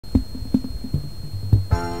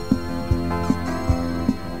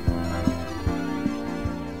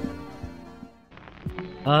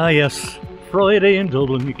Ah yes, Friday in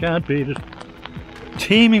Dublin, you can't beat it.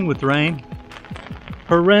 Teeming with rain,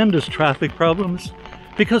 horrendous traffic problems,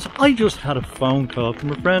 because I just had a phone call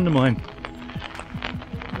from a friend of mine.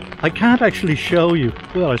 I can't actually show you,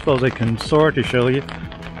 well I suppose I can sort of show you.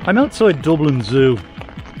 I'm outside Dublin Zoo.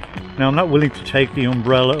 Now I'm not willing to take the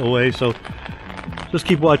umbrella away, so just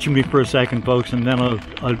keep watching me for a second folks, and then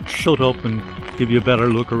I'll shut up and give you a better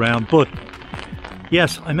look around. But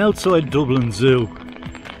yes, I'm outside Dublin Zoo.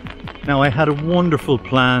 Now I had a wonderful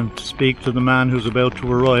plan to speak to the man who's about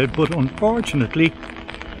to arrive, but unfortunately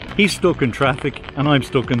he's stuck in traffic and I'm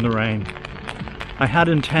stuck in the rain. I had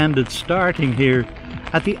intended starting here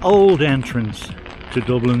at the old entrance to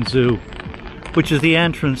Dublin Zoo, which is the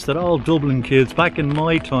entrance that all Dublin kids back in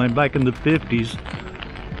my time, back in the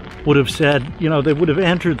 50s, would have said, you know, they would have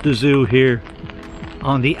entered the zoo here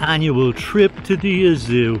on the annual trip to the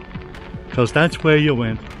aaaZoo, because that's where you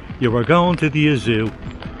went. You were going to the aaaZoo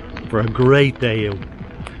for a great day out.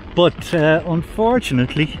 But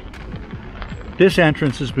unfortunately, this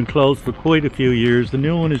entrance has been closed for quite a few years. The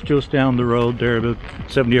new one is just down the road there, about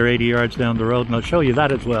 70 or 80 yards down the road, and I'll show you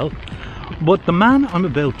that as well. But the man I'm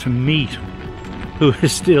about to meet, who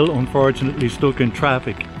is still unfortunately stuck in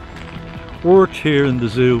traffic, worked here in the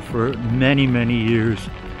zoo for many years,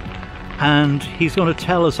 and he's going to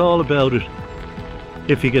tell us all about it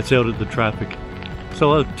if he gets out of the traffic.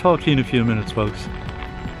 So I'll talk to you in a few minutes folks.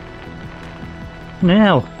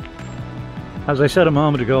 Now, as I said a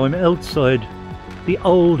moment ago, I'm outside the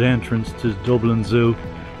old entrance to Dublin Zoo.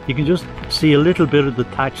 You can just see a little bit of the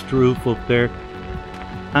thatched roof up there,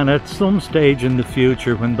 and at some stage in the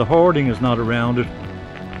future, when the hoarding is not around it,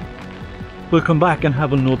 we'll come back and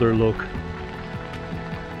have another look.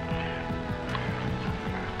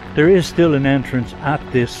 There is still an entrance at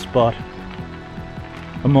this spot,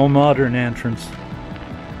 a more modern entrance,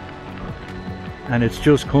 and it's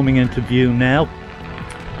just coming into view now.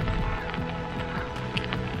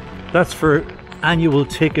 That's for annual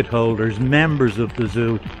ticket holders, members of the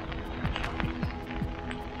zoo,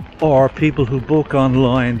 or people who book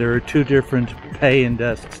online. There are two different pay-in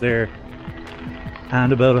desks there,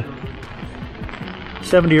 and about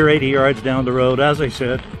 70 or 80 yards down the road, as I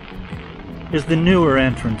said, is the newer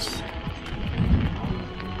entrance,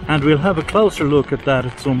 and we'll have a closer look at that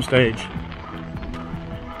at some stage.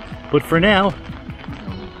 But for now,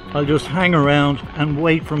 I'll just hang around and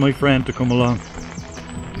wait for my friend to come along,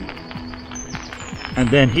 and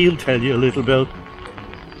then he'll tell you a little about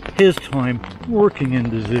his time working in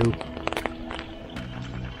the zoo.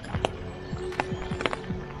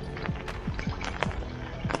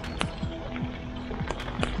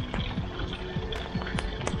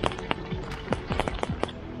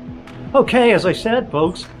 Okay, as I said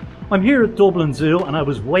folks, I'm here at Dublin Zoo and I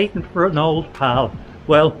was waiting for an old pal.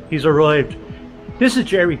 Well, he's arrived. This is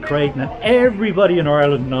Jerry Creighton, and everybody in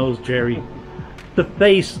Ireland knows Jerry, the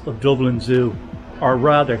face of Dublin Zoo. Or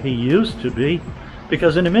rather, he used to be,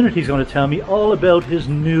 because in a minute he's going to tell me all about his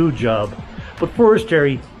new job. But first,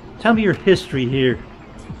 Jerry, tell me your history here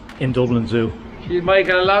in Dublin Zoo. She's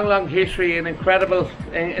Michael, a long history, an incredible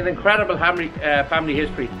family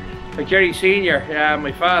history. Like Jerry Senior,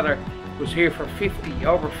 my father was here for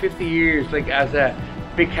over 50 years, like as a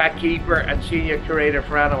big cat keeper and senior curator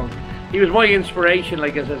for animals. He was my inspiration,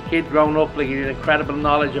 like as a kid growing up, like he had incredible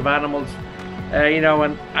knowledge of animals. You know,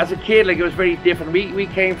 and as a kid, like it was very different. We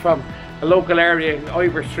came from a local area,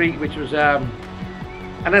 Ivor Street, which was, and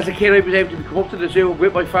as a kid I was able to come up to the zoo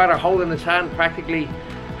with my father, holding his hand practically,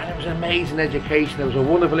 and it was an amazing education. It was a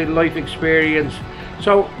wonderful little life experience.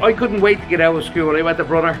 So I couldn't wait to get out of school. I went to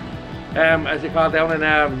Brunner, as they call it, down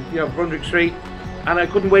in you know, Brunswick Street, and I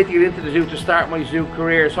couldn't wait to get into the zoo to start my zoo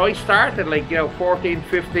career. So I started like, you know, 14,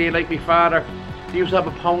 15, like my father. He used to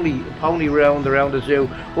have a pony round around the zoo,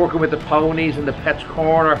 working with the ponies in the Pets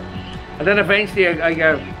Corner. And then eventually I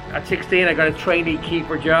got, at 16, I got a trainee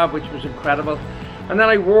keeper job, which was incredible. And then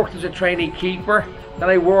I worked as a trainee keeper. Then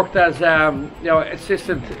I worked as you know,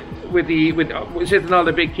 assistant assisting all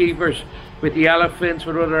the big keepers with the elephants,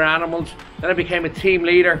 with other animals. Then I became a team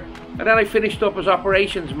leader. And then I finished up as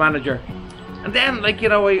operations manager. And then, like, you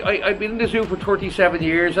know, I've been in the zoo for 37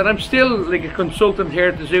 years, and I'm still like a consultant here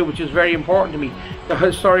at the zoo, which is very important to me. The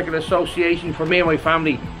historical association for me and my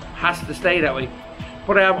family has to stay that way.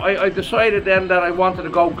 But I decided then that I wanted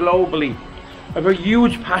to go globally. I have a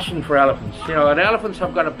huge passion for elephants, you know, and elephants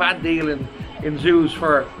have got a bad deal in zoos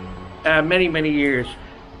for many years.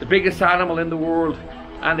 The biggest animal in the world,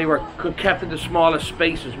 and they were kept in the smallest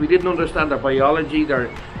spaces. We didn't understand their biology,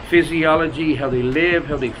 their physiology, how they live,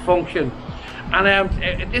 how they function.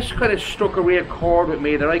 And this kind of struck a real chord with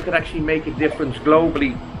me, that I could actually make a difference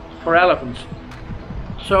globally for elephants.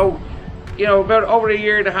 So, you know, about over a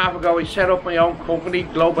year and a half ago, I set up my own company,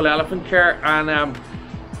 Global Elephant Care, and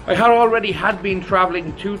I had already been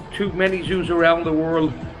travelling to many zoos around the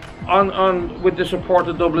world with the support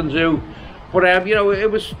of Dublin Zoo. But you know, it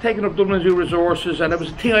was taking up Dublin Zoo resources, and it was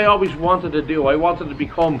a thing I always wanted to do. I wanted to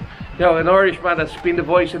become, you know, an Irishman that's been the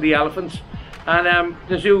voice of the elephants. And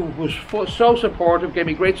the zoo was so supportive, gave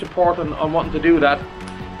me great support on wanting to do that.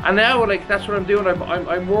 And now, like, that's what I'm doing.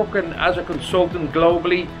 I'm working as a consultant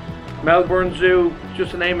globally. Melbourne Zoo,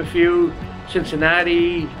 just to name a few,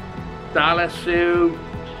 Cincinnati, Dallas Zoo,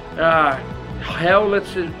 Howlett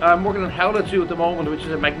Zoo. I'm working on Howlett Zoo at the moment, which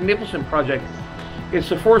is a magnificent project. It's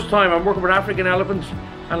the first time I'm working with African elephants,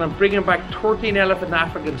 and I'm bringing back 13 elephant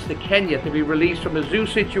Africans to Kenya to be released from a zoo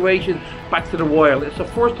situation back to the wild. It's the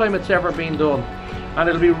first time it's ever been done, and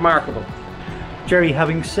it'll be remarkable. Jerry,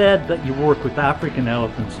 having said that you work with African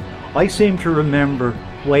elephants, I seem to remember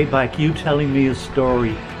way back you telling me a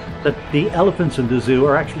story that the elephants in the zoo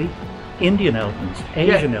are actually Indian elephants,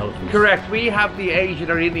 Asian elephants. Correct. We have the Asian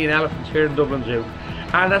or Indian elephants here in Dublin Zoo,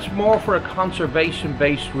 and that's more for a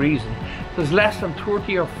conservation-based reason. There's less than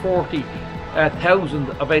 30 or 40,000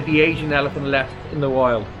 of the Asian elephant left in the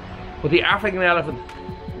wild, but the African elephant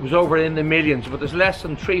was over in the millions. But there's less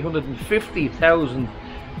than 350,000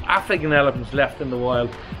 African elephants left in the wild.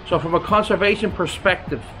 So from a conservation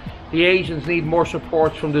perspective, the Asians need more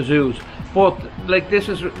support from the zoos. But this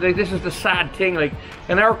is the sad thing. Like,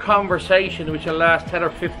 in our conversation, which will last 10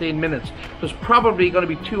 or 15 minutes, there's probably going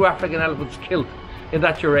to be 2 African elephants killed in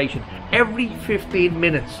that duration. Every 15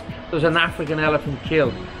 minutes there's an African elephant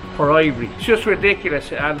killed for ivory. It's just ridiculous,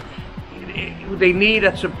 and they need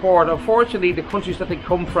that support. Unfortunately, the countries that they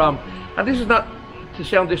come from, and this is not to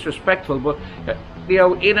sound disrespectful, but you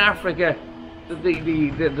know, in Africa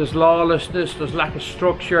there's lawlessness, there's lack of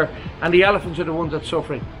structure, and the elephants are the ones that's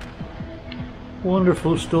suffering.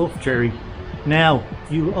 Wonderful stuff, Jerry. Now,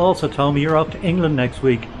 you also told me you're off to England next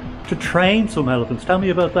week to train some elephants. Tell me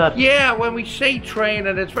about that. Yeah, when we say train,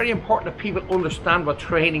 and it's very important that people understand what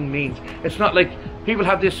training means. It's not like people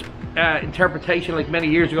have this interpretation like many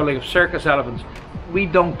years ago, like of circus elephants. We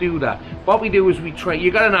don't do that. What we do is we train.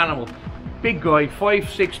 You got an animal, big guy,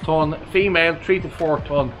 5-6 ton, female 3 to 4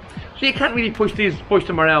 ton. So you can't really push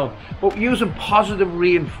them around. But using positive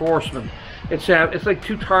reinforcement, it's like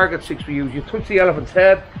 2 target sticks we use. You touch the elephant's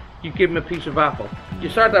head, you give him a piece of apple. You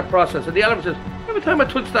start that process, and the elephant says, every time I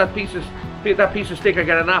touch that piece of stick, I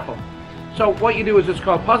get an apple. So what you do is, it's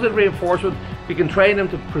called positive reinforcement. You can train them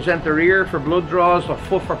to present their ear for blood draws, or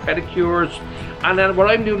foot for pedicures. And then what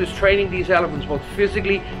I'm doing is training these elephants both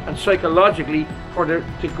physically and psychologically to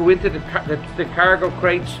go into the cargo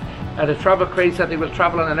crates, the travel crates that they will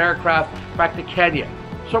travel on an aircraft back to Kenya.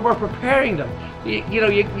 So we're preparing them. You know,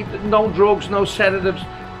 no drugs, no sedatives.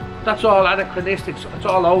 That's all anachronistic. It's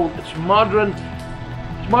all old. It's modern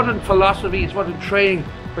philosophy. It's modern training,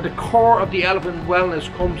 where the core of the elephant wellness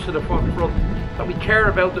comes to the front. That we care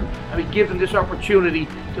about them, and we give them this opportunity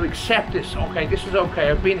to accept this. Okay, this is okay.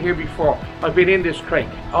 I've been here before. I've been in this crate.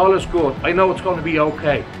 All is good. I know it's going to be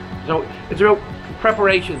okay. So it's about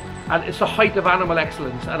preparation, and it's the height of animal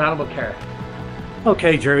excellence and animal care.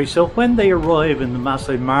 Okay, Jerry, so when they arrive in the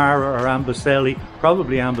Masai Mara or Amboseli,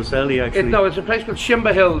 probably Amboseli actually. No, it's a place called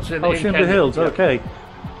Shimba Hills in Shimba Kenya. Hills, Yeah. okay.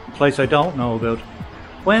 A place I don't know about.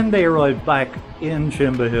 When they arrive back in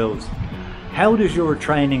Shimba Hills, how does your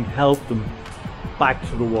training help them back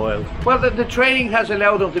to the wild? Well, the training has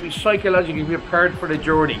allowed them to be psychologically prepared for the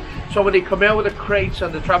journey. So when they come out with the crates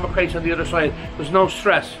and the travel crates on the other side, there's no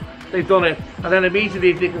stress. They've done it, and then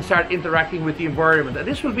immediately they can start interacting with the environment. And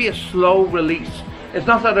this will be a slow release. It's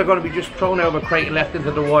not that they're going to be just thrown out of a crate and left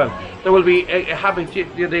into the wild. There will be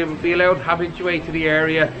they will be allowed to habituate to the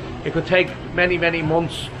area. It could take many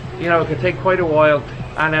months. You know, it could take quite a while,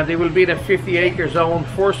 and they will be in a 50-acre zone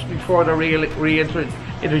first before they're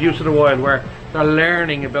introduced to the wild, where they're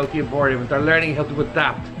learning about the environment. They're learning how to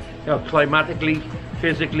adapt, you know, climatically,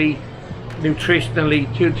 physically, nutritionally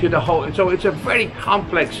to the whole. So it's a very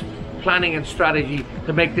complex planning and strategy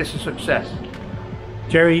to make this a success.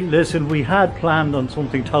 Jerry, listen, we had planned on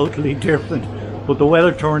something totally different, but the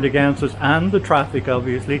weather turned against us, and the traffic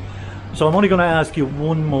obviously. So I'm only going to ask you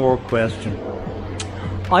one more question.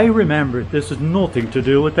 I remember, this has nothing to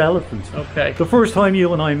do with elephants. Okay. The first time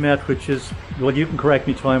you and I met, which is, well, you can correct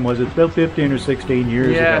me time, was it about 15 or 16 years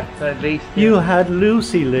ago? Yeah, at least. Yeah. You had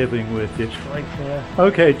Lucy living with you. Right, yeah.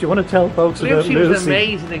 Okay, do you want to tell folks about Lucy? Lucy was an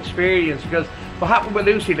amazing experience, because what happened with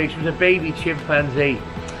Lucy, like, she was a baby chimpanzee,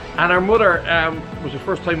 and her mother was a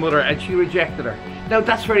first-time mother, and she rejected her. Now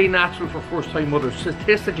that's very natural for first-time mothers.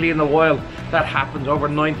 Statistically in the wild, that happens over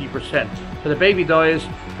 90%. So the baby dies,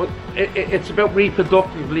 but it's about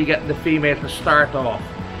reproductively getting the female to start off.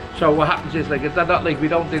 So what happens is, like, it's not like they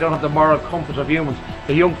don't have the moral compass of humans.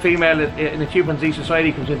 The young female in a chimpanzee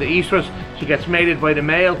society comes into estrus, she gets mated by the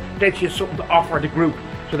male, then she has something to offer the group.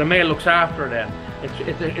 So the male looks after her then.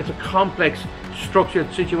 It's a complex,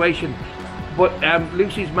 structured situation. But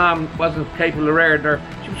Lucy's mum wasn't capable of rearing her.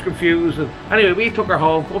 She was confused. And anyway, we took her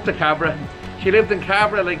home, up to Cabra. She lived in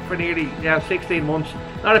Cabra like for nearly 16 months.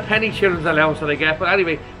 Not a penny children's allowance that I get, but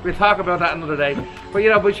anyway, we'll talk about that another day. But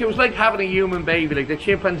but she was like having a human baby, like the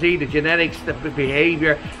chimpanzee, the genetics, the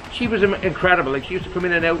behaviour. She was incredible. Like, she used to come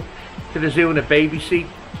in and out to the zoo in a baby seat.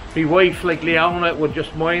 My wife, like Leona, would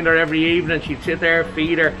just mind her every evening. She'd sit there,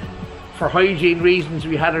 feed her. For hygiene reasons,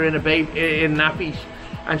 we had her in nappies,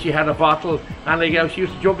 and she had a bottle, and like, she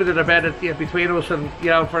used to jump into the bed between us, and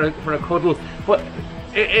for a cuddle. But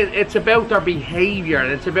it's about their behaviour,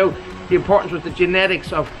 and it's about the importance with the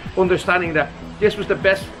genetics of understanding that this was the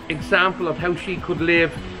best example of how she could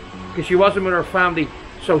live, because she wasn't with her family.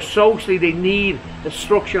 So socially they need a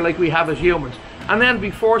structure like we have as humans. And then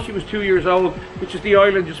before she was 2 years old, which is the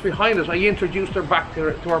island just behind us, I introduced her back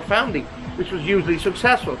to her family, which was hugely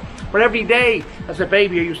successful. But every day as a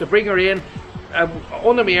baby I used to bring her in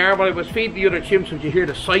under my arm while I was feeding the other chimps, and you hear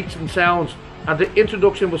the sights and sounds, and the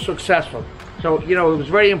introduction was successful. So it was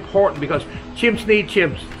very important, because chimps need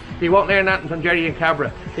chimps. They won't learn that from Jerry and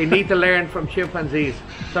Cabra. They need to learn from chimpanzees.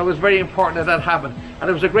 So it was very important that happened. And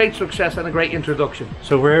it was a great success and a great introduction.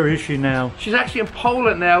 So where is she now? She's actually in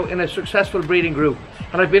Poland now in a successful breeding group.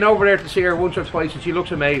 And I've been over there to see her once or twice, and she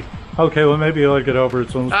looks amazing. Okay, well maybe I'll get over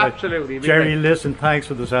at some stage. Absolutely. Jerry, listen, thanks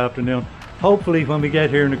for this afternoon. Hopefully when we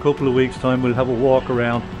get here in a couple of weeks' time, we'll have a walk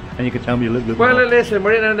around and you can tell me a little bit more. Well, listen,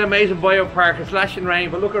 we're in an amazing biopark. It's lashing rain,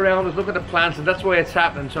 but look around us, look at the plants, and that's why it's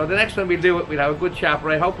happening. So the next time we do it, we'll have a good chat.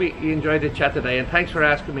 But I hope you enjoyed the chat today, and thanks for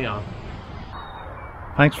asking me on.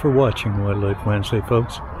 Thanks for watching Wildlife Wednesday,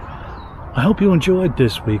 folks. I hope you enjoyed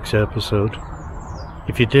this week's episode.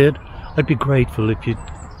 If you did, I'd be grateful if you'd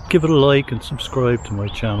give it a like and subscribe to my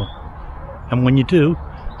channel. And when you do,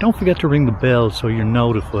 don't forget to ring the bell so you're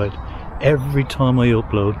notified every time I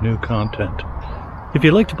upload new content. If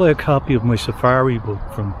you'd like to buy a copy of my safari book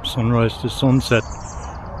From Sunrise to Sunset,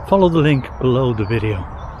 follow the link below the video.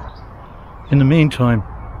 In the meantime,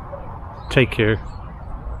 take care,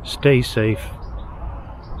 stay safe.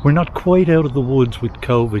 We're not quite out of the woods with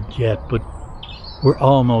COVID yet, but we're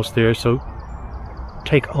almost there, so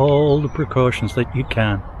take all the precautions that you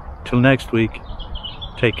can. Till next week,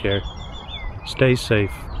 take care, stay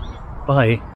safe, bye.